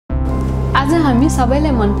आज हामी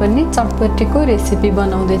सबैलाई मनपर्ने चटपटेको रेसिपी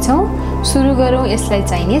बनाउँदै छौं। सुरु गरौँ यसलाई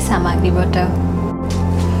चाहिने सामग्रीबाट।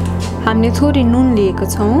 हामीले थोरै नुन लिएको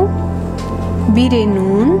छौं, बिरे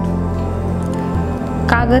नुन,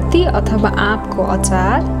 कागती अथवा आँपको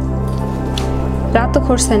अचार, रातो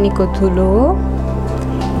खोर्सानीको धुलो,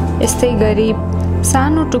 यस्तै गरी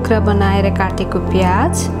सानो टुक्रा बनाएर काटेको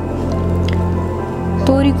प्याज,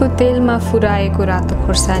 तोरीको तेलमा फुराएको रातो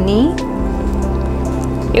खोर्सानी,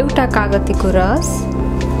 एउटा कागतीको रस,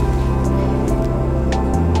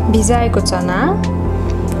 भिजाएको चना,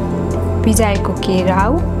 भिजाएको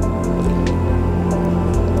केराउ,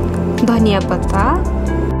 धनिया पत्ता,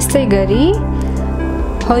 यस्तै गरी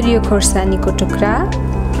हरियो खोर्सानीको टुक्रा,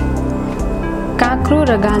 काँक्रो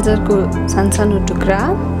र गाजरको सानो टुक्रा,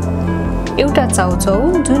 एउटा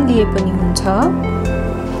चाउचाउ जुन लिए पनि हुन्छ,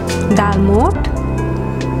 दालमोठ,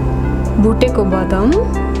 भुटेको बदम,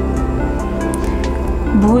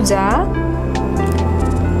 भुजा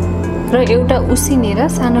र एउटा उसिनेर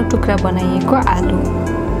सानो टुक्रा बनाइएको आलु,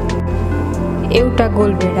 एउटा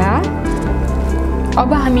गोलभेडा।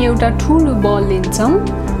 अब हामी एउटा ठुलो बल लिन्छौं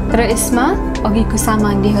र यसमा अघिको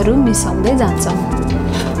सामग्रीहरू मिसाउँदै जान्छौं।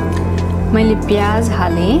 मैले प्याज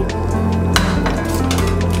हाले,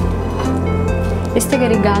 यस्तै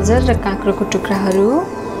गरी गाजर र काँक्रोको टुक्राहरू,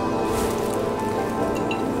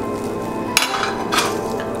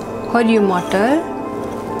 हरियो मटर,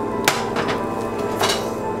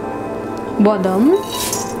 बदम,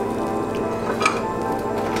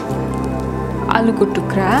 आलुको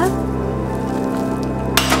टुक्रा,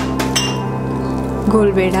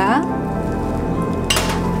 गोलभेडा,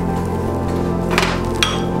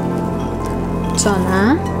 चना,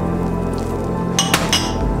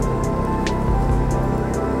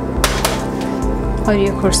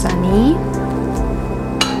 हरियो खोर्सानी,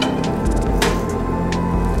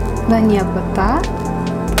 धनिया पत्ता,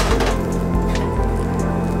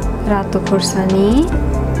 रातो खोर्सानी,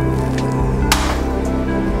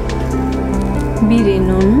 बिरे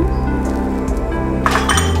नुन,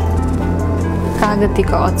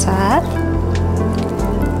 कागतीको अचार,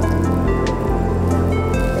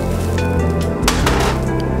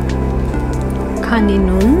 खाने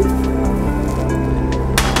नुन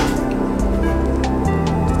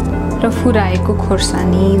र फुराएको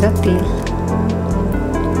खोर्सानी र तेल।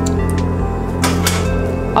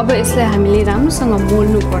 अब यसलाई हामीले राम्रोसँग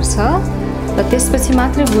मोल्नु पर्छ र त्यसपछि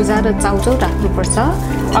मात्र भुजा र चाउचाउ राख्नुपर्छ।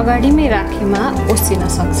 अगाडिमै राखेमा ओसिन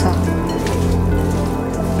सक्छ।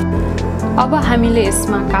 अब हामीले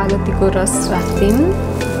यसमा कागतीको रस राख्दियौं,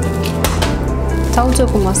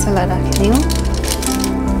 चाउचाउको मसला राख्दियौं,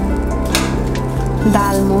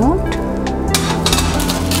 दालमोठ,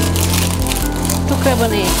 टुक्रा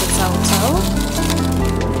बनाइएको चाउचाउ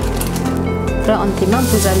र अन्तिममा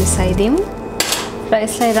भुजा मिसाइदियौं र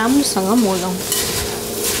यसलाई राम्रोसँग मोलौं।